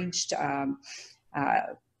discouraged. A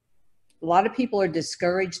lot of people are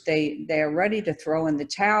discouraged. They are ready to throw in the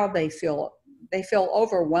towel. They feel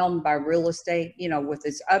overwhelmed by real estate, with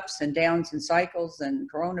its ups and downs and cycles and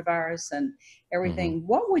coronavirus and everything.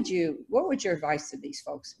 What would your advice to these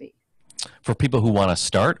folks be? For people who want to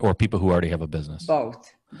start, or people who already have a business?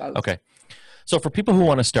 Both. Okay. So for people who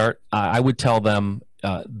want to start, I would tell them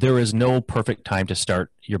there is no perfect time to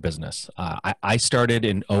start your business. I started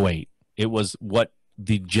in 2008. It was what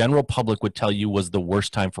the general public would tell you was the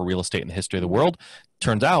worst time for real estate in the history of the world.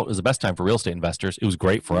 Turns out it was the best time for real estate investors. It was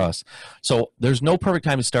great for us. So there's no perfect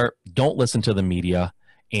time to start. Don't listen to the media.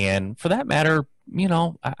 And for that matter, I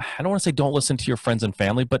don't want to say don't listen to your friends and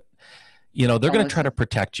family, but they're going to try to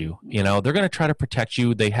protect you. They're going to try to protect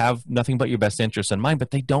you. They have nothing but your best interest in mind,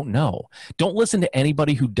 but they don't know. Don't listen to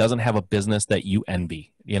anybody who doesn't have a business that you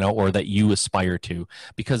envy, or that you aspire to,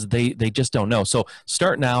 because they just don't know. So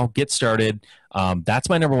start now, get started. That's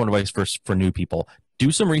my number one advice for new people. Do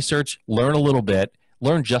some research, learn a little bit,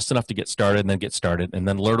 learn just enough to get started, and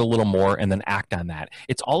then learn a little more, and then act on that.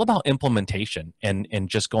 It's all about implementation and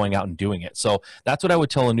just going out and doing it. So that's what I would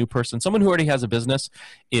tell a new person. Someone who already has a business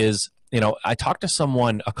is, I talked to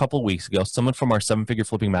someone a couple of weeks ago, someone from our 7-figure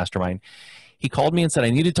flipping mastermind. He called me and said, I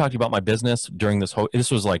need to talk to you about my business during this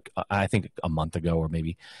was like, I think a month ago or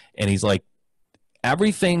maybe. And he's like,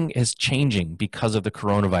 everything is changing because of the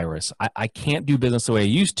coronavirus. I can't do business the way I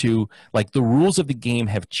used to. Like, the rules of the game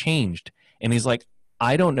have changed. And he's like,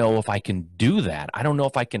 I don't know if I can do that. I don't know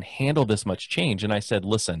if I can handle this much change. And I said,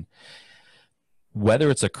 listen, whether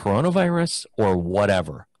it's a coronavirus or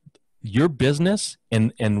whatever, your business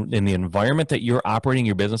and the environment that you're operating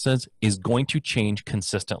your business is going to change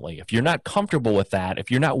consistently. If you're not comfortable with that, if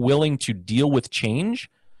you're not willing to deal with change,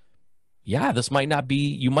 this might not be,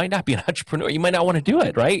 you might not be an entrepreneur. You might not want to do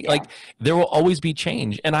it, right? Yeah. Like, there will always be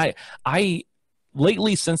change. And I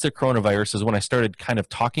lately, since the coronavirus, is when I started kind of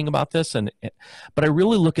talking about this. But I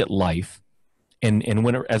really look at life and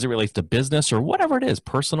as it relates to business or whatever it is,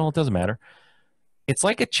 personal, it doesn't matter. It's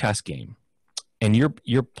like a chess game. And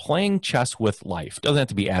you're playing chess with life. It doesn't have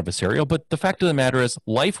to be adversarial, but the fact of the matter is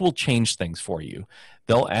life will change things for you.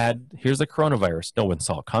 They'll add, here's the coronavirus. No one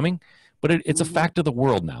saw it coming, but it's a fact of the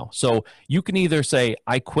world now. So you can either say,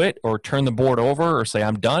 I quit, or turn the board over, or say,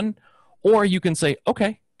 I'm done. Or you can say,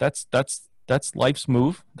 okay, that's life's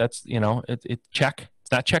move. That's, it's check.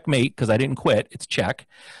 It's not checkmate because I didn't quit. It's check.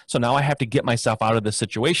 So now I have to get myself out of this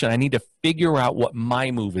situation. I need to figure out what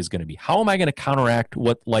my move is going to be. How am I going to counteract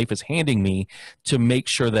what life is handing me to make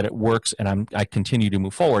sure that it works and I continue to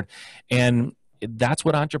move forward? And that's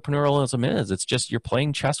what entrepreneurialism is. It's just you're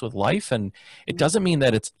playing chess with life, and it doesn't mean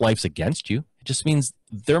that life's against you. It just means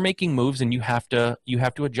they're making moves and you have to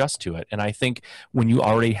adjust to it. And I think when you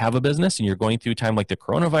already have a business and you're going through time like the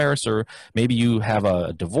coronavirus, or maybe you have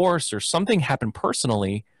a divorce or something happen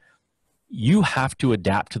personally, you have to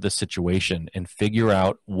adapt to the situation and figure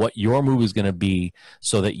out what your move is going to be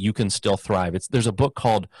so that you can still thrive. There's a book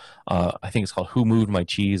called, I think it's called Who Moved My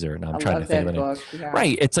Cheese, or I'm trying to think of it. Yeah.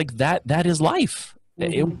 Right. It's like that is life.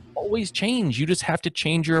 It will always change. You just have to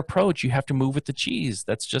change your approach. You have to move with the cheese.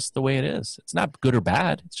 That's just the way it is. It's not good or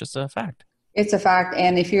bad. It's just a fact. It's a fact.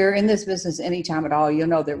 And if you're in this business anytime at all, you'll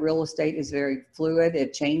know that real estate is very fluid.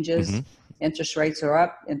 It changes. Interest rates are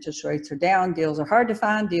up, interest rates are down, deals are hard to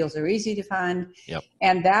find, deals are easy to find. Yep.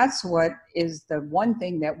 And that's what is the one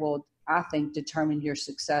thing that will, I think, determine your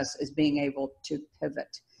success, is being able to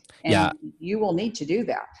pivot. And you will need to do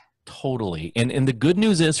that. Totally. And the good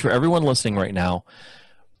news is, for everyone listening right now,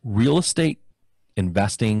 real estate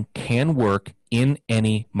investing can work in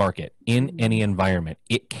any market, in any environment.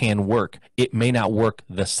 It can work. It may not work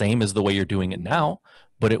the same as the way you're doing it now,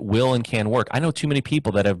 but it will and can work. I know too many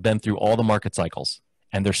people that have been through all the market cycles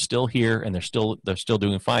and they're still here and they're still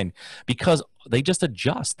doing fine because they just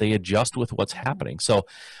adjust. They adjust with what's happening. So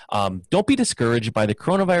don't be discouraged by the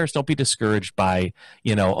coronavirus. Don't be discouraged by,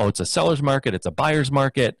 oh, it's a seller's market, it's a buyer's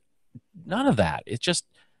market. None of that. It's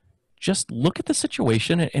just look at the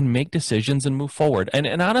situation and make decisions and move forward.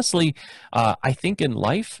 And honestly, I think in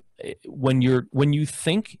life, when you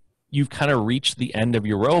think you've kind of reached the end of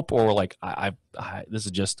your rope, or like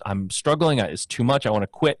I'm struggling, it's too much, I want to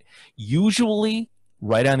quit. Usually,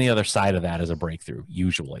 right on the other side of that is a breakthrough.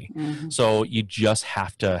 Usually, so you just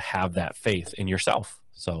have to have that faith in yourself.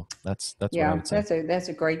 So that's what I would say. That's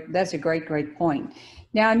a great point.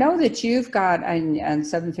 Now I know that you've got and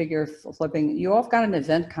seven figure flipping. You all got an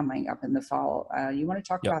event coming up in the fall. You want to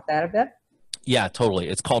talk about that a bit? Yeah, totally.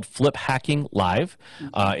 It's called Flip Hacking Live.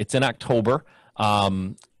 It's in October.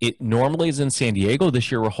 It normally is in San Diego.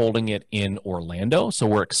 This year we're holding it in Orlando. So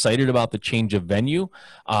we're excited about the change of venue.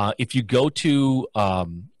 If you go to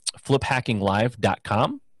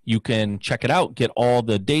fliphackinglive.com, you can check it out, get all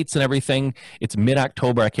the dates and everything. It's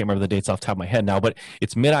mid-October. I can't remember the dates off the top of my head now, but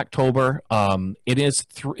it's mid-October. It's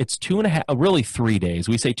 2.5, really 3 days.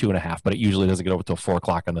 We say 2.5, but it usually doesn't get over till 4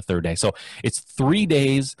 o'clock on the third day. So it's 3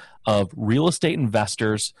 days of real estate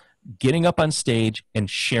investors getting up on stage and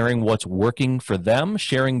sharing what's working for them,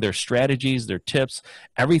 sharing their strategies, their tips,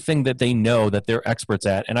 everything that they know that they're experts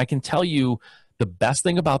at. And I can tell you the best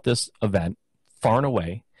thing about this event, far and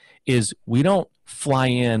away, is we don't fly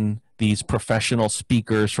in these professional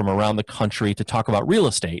speakers from around the country to talk about real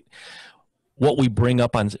estate. What we bring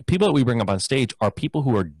up on people that we bring up on stage are people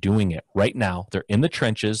who are doing it right now. They're in the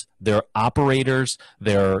trenches, they're operators,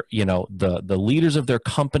 they're, the leaders of their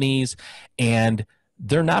companies, and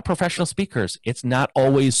they're not professional speakers. It's not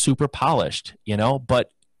always super polished,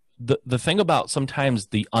 but the thing about sometimes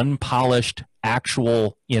the unpolished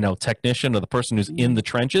actual, technician or the person who's in the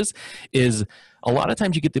trenches is a lot of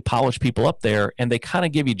times you get the polished people up there and they kind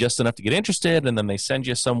of give you just enough to get interested, and then they send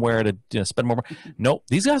you somewhere to spend more. No,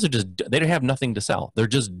 these guys they don't have nothing to sell. They're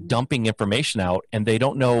just dumping information out, and they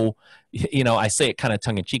don't know, I say it kind of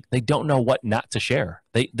tongue in cheek, they don't know what not to share.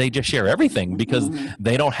 They just share everything because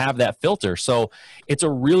they don't have that filter. So it's a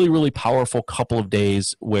really, really powerful couple of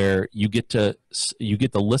days where you get to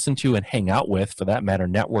listen to and hang out with, for that matter,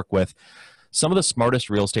 network with some of the smartest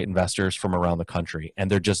real estate investors from around the country,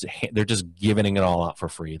 and they're just giving it all out for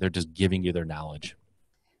free. They're just giving you their knowledge.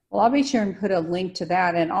 Well, I'll be sure and put a link to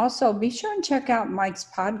that, and also be sure and check out Mike's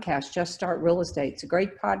podcast, Just Start Real Estate. It's a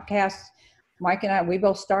great podcast. Mike and I, we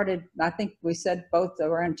both started, I think we said both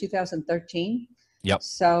around 2013. Yep.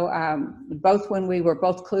 So both when we were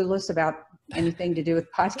both clueless about anything to do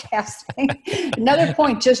with podcasting. Another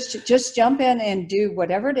point, just jump in and do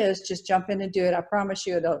whatever it is. Just jump in and do it. I promise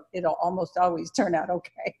you, it'll almost always turn out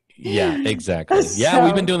okay. Yeah, exactly. Yeah,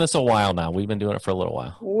 we've been doing this a while now. We've been doing it for a little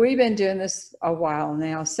while. We've been doing this a while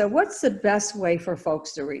now. So what's the best way for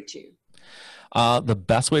folks to reach you? The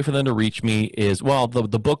best way for them to reach me is, well,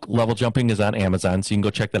 the book Level Jumping is on Amazon, so you can go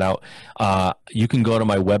check that out. You can go to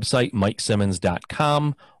my website,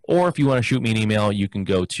 mikesimmons.com, or if you want to shoot me an email, you can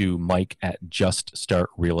go to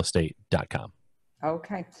mike@juststartrealestate.com.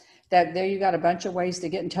 Okay. There you got a bunch of ways to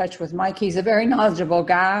get in touch with Mike. He's a very knowledgeable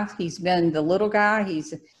guy. He's been the little guy.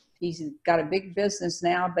 He's got a big business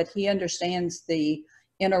now, but he understands the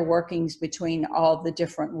inner workings between all the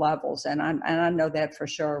different levels. And I know that for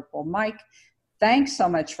sure. Well, Mike, thanks so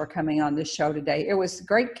much for coming on this show today. It was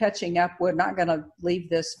great catching up. We're not going to leave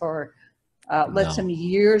this for let some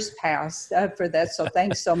years pass for that. So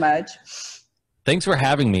thanks so much. Thanks for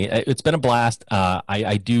having me. It's been a blast.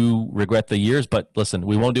 I do regret the years, but listen,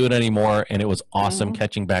 we won't do it anymore. And it was awesome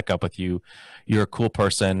catching back up with you. You're a cool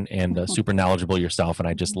person and super knowledgeable yourself. And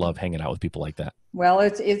I just love hanging out with people like that. Well,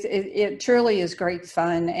 it truly is great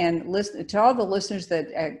fun. And listen to all the listeners that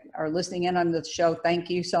are listening in on the show. Thank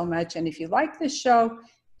you so much. And if you like this show,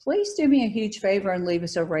 please do me a huge favor and leave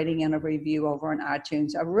us a rating and a review over on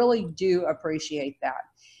iTunes. I really do appreciate that.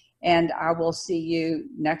 And I will see you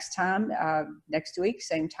next time, next week,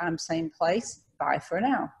 same time, same place. Bye for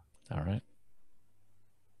now. All right.